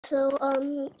So,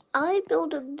 I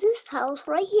built this house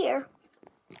right here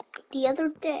the other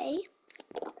day,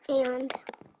 and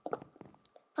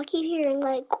I keep hearing,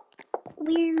 like,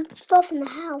 weird stuff in the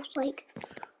house, like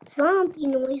zombie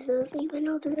noises, even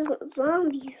though there isn't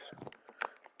zombies.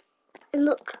 And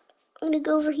look, I'm gonna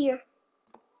go over here.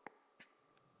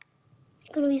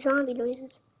 It's gonna be zombie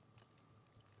noises.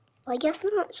 Well, I guess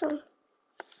not, so.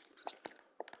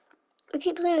 I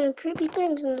keep hearing creepy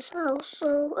things in this house,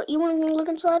 so you wanna go look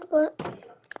inside? But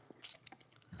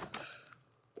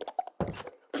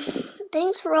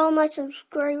thanks for all my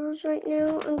subscribers right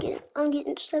now. I'm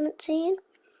getting 17.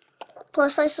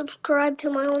 Plus, I subscribe to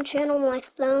my own channel on my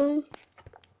phone.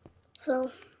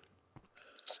 So,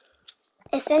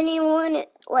 if anyone,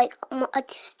 like a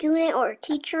student or a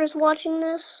teacher is watching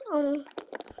this,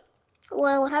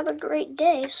 well, have a great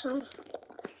day. So,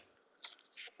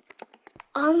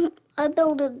 I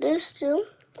built this too,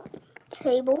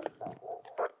 table.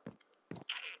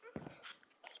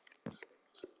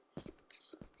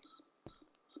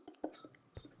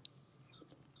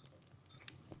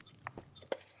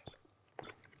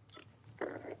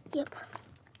 Yep.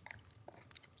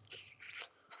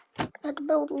 I had to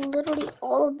build literally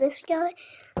all of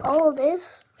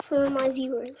this for my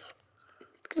viewers.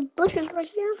 The bushes right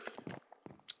here.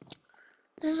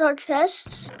 This is our chest.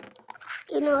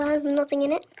 You know, it has nothing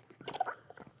in it.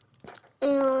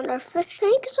 And our fish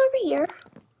tank is over here.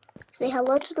 Say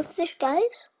hello to the fish,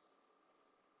 guys.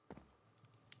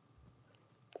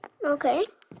 Okay.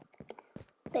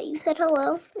 Bet you said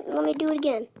hello. Let me do it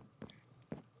again.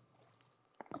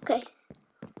 Okay.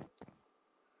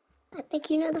 I think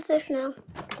you know the fish now.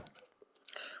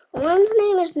 One's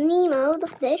name is Nemo, the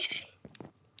fish.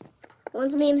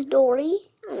 One's name is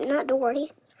Dory. Not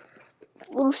Dory.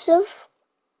 Luciv.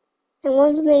 And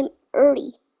one's name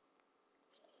Uri.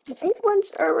 I think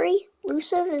one's Uri.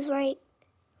 Luciv is right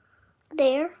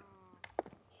there.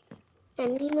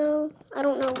 And Nemo, I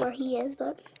don't know where he is,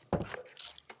 but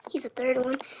he's the third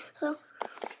one. So,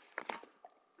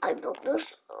 I built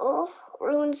this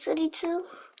ruined city too.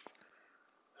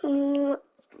 A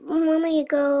moment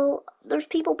ago, there's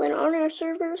people been on our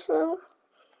server, so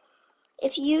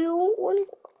if you want,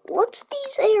 what's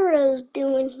these arrows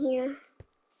doing here?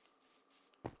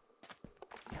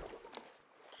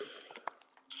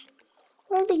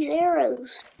 What are these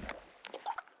arrows?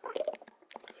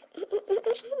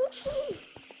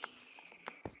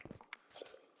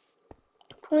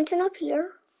 Pointing up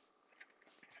here.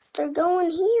 They're going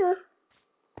here.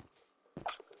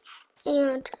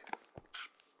 And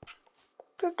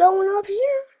they're going up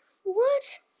here. What?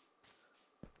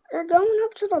 They're going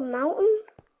up to the mountain?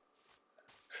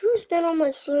 Who's been on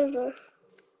my server?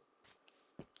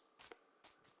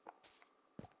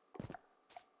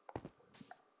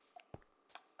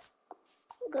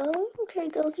 Go. Okay,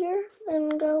 go here.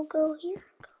 Then go here.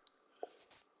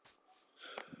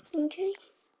 Okay.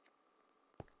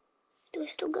 Do I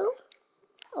still go?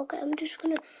 Okay, I'm just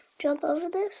gonna jump over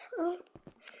this.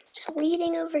 Just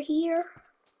leading over here.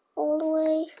 All the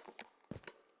way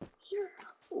here.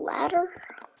 Ladder.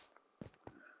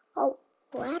 Oh,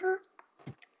 ladder.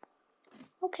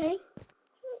 Okay.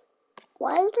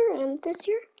 Why is there amethyst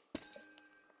here?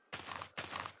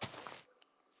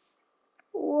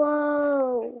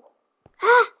 Whoa.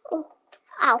 Ah! Oh,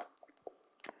 ow.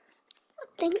 I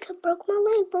think I broke my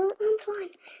leg, but I'm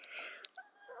fine.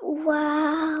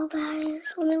 Wow,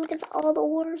 guys. Let me look at all the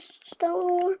ores.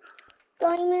 Stone ore,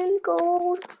 diamond,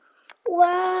 gold.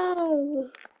 Wow.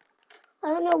 I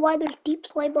don't know why there's deep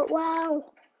slate, but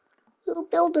wow. Who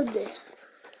built this?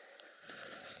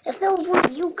 If that was one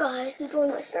of you guys who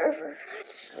joined my server,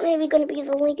 maybe gonna be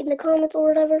the link in the comments or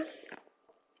whatever.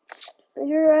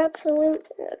 You're actually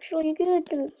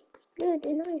good and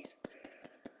nice.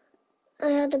 I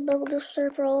had to build this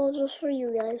server all just for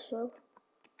you guys, so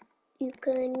you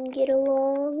can get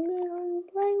along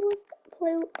and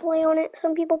play on it.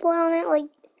 Some people play on it, like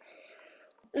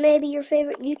maybe your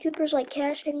favorite YouTubers like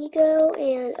Cash and Nico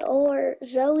or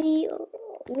Zoe or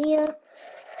Mia.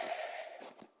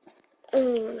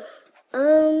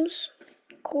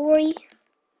 Corey,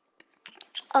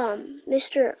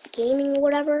 Mr. Gaming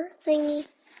whatever thingy,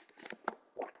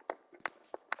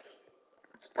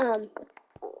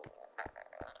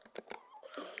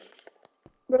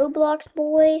 Roblox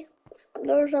boy.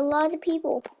 There's a lot of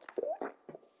people.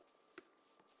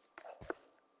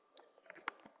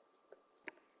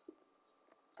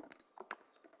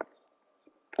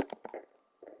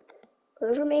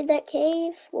 Whoever made that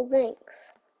cave, well, thanks.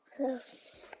 So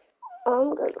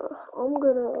I'm gonna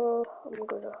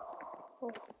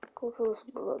go to this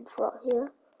bridge right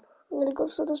here. I'm gonna go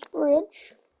to this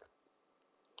bridge.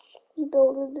 He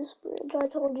built this bridge. I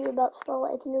told you about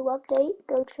Starlight's new update.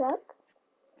 Go check.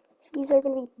 These are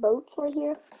going to be boats right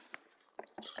here.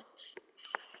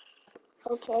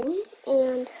 Okay,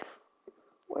 and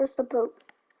where's the boat?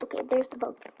 Okay, there's the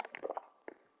boat.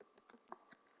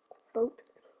 Boat.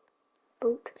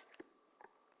 Boat.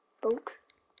 Boat.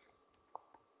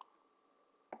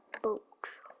 Boat.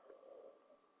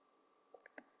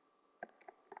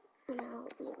 Now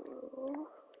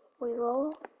we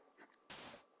roll.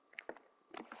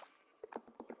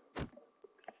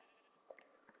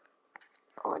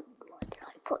 Oh, why did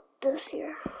I put this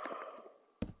here?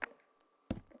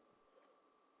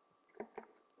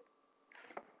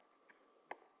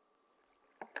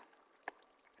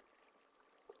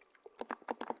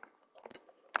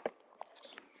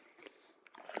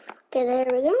 Okay, there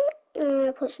we go.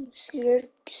 I put some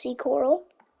sea coral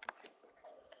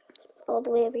all the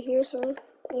way over here, so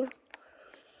yeah.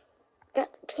 Got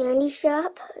the candy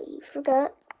shop. You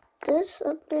forgot this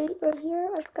update right here.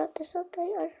 I forgot this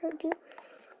update. I showed you.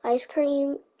 Ice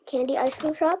cream, candy ice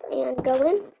cream shop, and go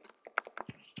in.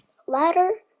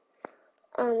 Ladder.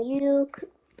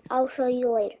 I'll show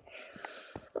you later.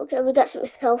 Okay, we got some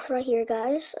shelves right here,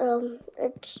 guys.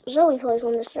 It's Zoe plays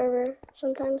on the server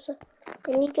sometimes.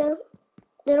 And Nico,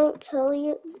 they don't tell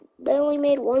you. They only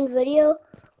made one video,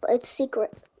 but it's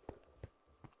secret.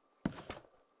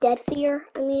 Dead Fear.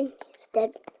 I mean, it's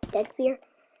Dead Fear.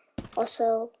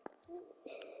 Also,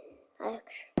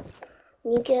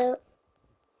 Nico.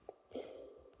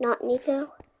 Not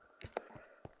Nico.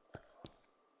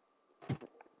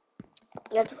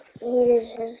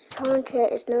 His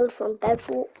content is known from Bed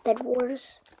Wars.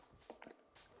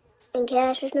 And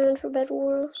Cash is known for Bed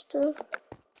Wars too.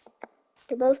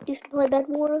 They both used to play Bed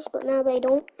Wars, but now they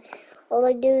don't. All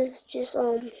they do is just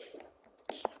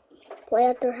play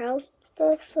at their house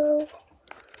and stuff. So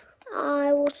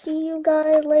I will see you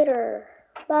guys later.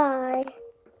 Bye.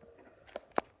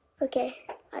 Okay,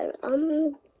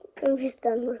 I'm just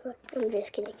done with it. I'm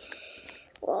just kidding.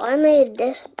 Well, I made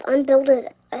this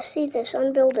unbuilded. I see this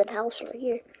unbuilded house right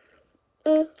here.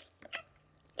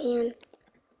 And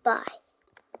bye.